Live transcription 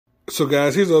So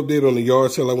guys, here's an update on the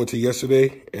yard sale I went to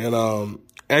yesterday. And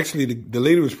actually the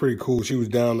lady was pretty cool. She was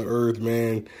down to earth,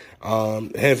 man.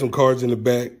 Had some cards in the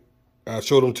back.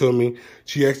 Showed them to me.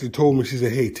 She actually told me, she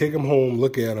said, hey, take them home,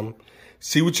 look at them,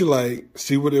 see what you like,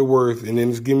 see what they're worth, and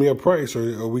then just give me a price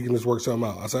or we can just work something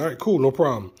out. I said, all right, cool, no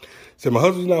problem. Said, my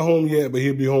husband's not home yet, but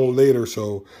he'll be home later,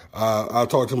 so I'll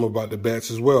talk to him about the bats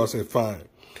as well. I said, fine.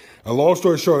 A long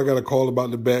story short, I got a call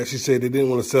about the bats. She said they didn't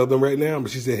want to sell them right now,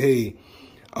 but she said, hey,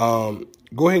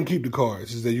 go ahead and keep the cards.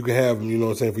 She said, you can have them, you know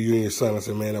what I'm saying, for you and your son. I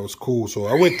said, man, that was cool. So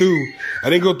I went through, I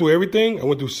didn't go through everything. I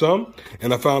went through some,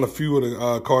 and I found a few of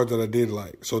the cards that I did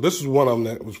like. So this is one of them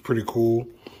that was pretty cool.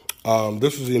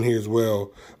 This was in here as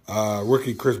well.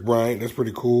 Rookie Chris Bryant, that's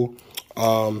pretty cool.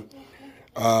 Jimmy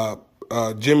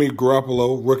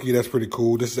Garoppolo, rookie, that's pretty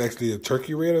cool. This is actually a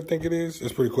turkey red, I think it is.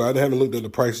 It's pretty cool. I haven't looked at the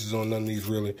prices on none of these,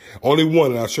 really. Only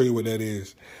one, and I'll show you what that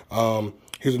is.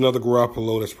 Here's another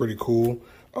Garoppolo that's pretty cool.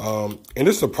 And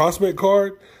this is a prospect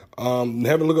card.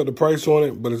 Haven't looked at the price on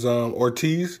it, but it's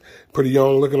Ortiz, pretty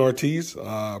young looking Ortiz.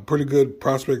 Pretty good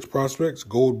prospects,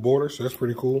 gold border, so that's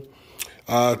pretty cool.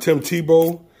 Tim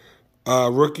Tebow,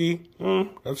 rookie.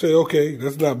 I'd say okay,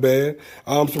 that's not bad.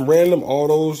 Some random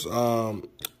autos.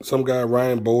 Some guy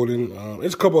Ryan Bolden.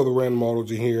 There's a couple other random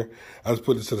autos in here. I just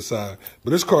put this to the side.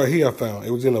 But this card here I found, it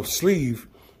was in a sleeve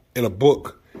in a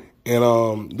book.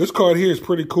 And this card here is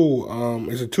pretty cool.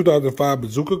 It's a 2005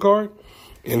 Bazooka card,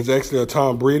 and it's actually a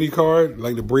Tom Brady card,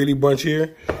 like the Brady Bunch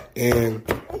here. And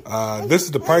this is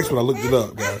the price when I looked it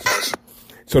up, guys.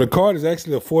 So the card is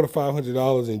actually $400 to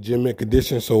 $500 in gem mint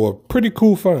condition, so a pretty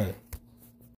cool find.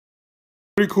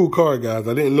 Pretty cool card, guys.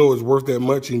 I didn't know it was worth that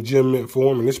much in gem mint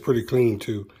form, and it's pretty clean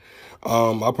too.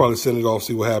 I'll probably send it off,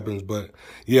 see what happens. But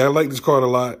yeah, I like this card a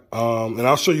lot. And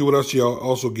I'll show you what else y'all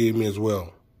also gave me as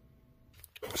well.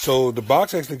 So the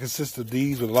box actually consists of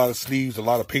these with a lot of sleeves, a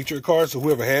lot of Patriot cards. So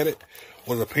whoever had it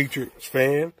was a Patriots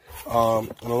fan.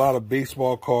 And a lot of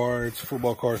baseball cards,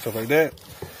 football cards, stuff like that.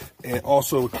 And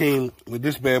also came with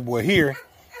this bad boy here.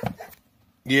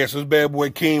 Yeah, so this bad boy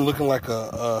came looking like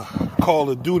a Call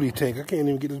of Duty tank. I can't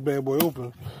even get this bad boy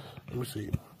open. Let me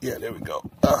see. Yeah, there we go.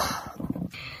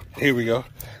 Here we go.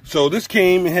 So this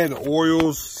came, it had the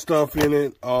Orioles stuff in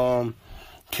it.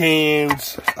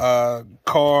 Cans,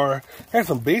 car, had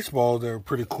some baseballs that are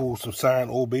pretty cool, some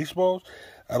signed old baseballs.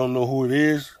 I don't know who it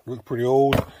is, look pretty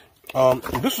old.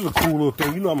 This was a cool little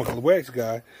thing. You know I'm a wax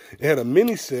guy. It had a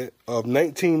mini set of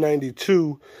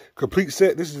 1992 complete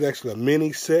set. This is actually a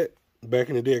mini set. Back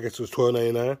in the day, I guess it was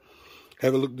 $12.99.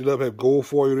 Haven't looked it up, have gold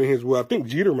foil in here as well. I think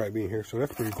Jeter might be in here, so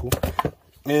that's pretty cool.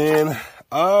 And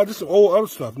just some old other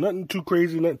stuff. Nothing too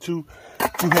crazy, nothing too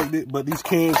hectic, but these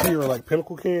cans here are like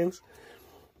Pinnacle cans.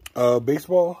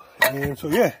 Baseball. And so,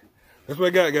 yeah, that's what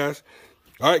I got, guys.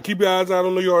 All right, keep your eyes out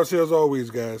on the yard sale as always,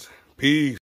 guys. Peace.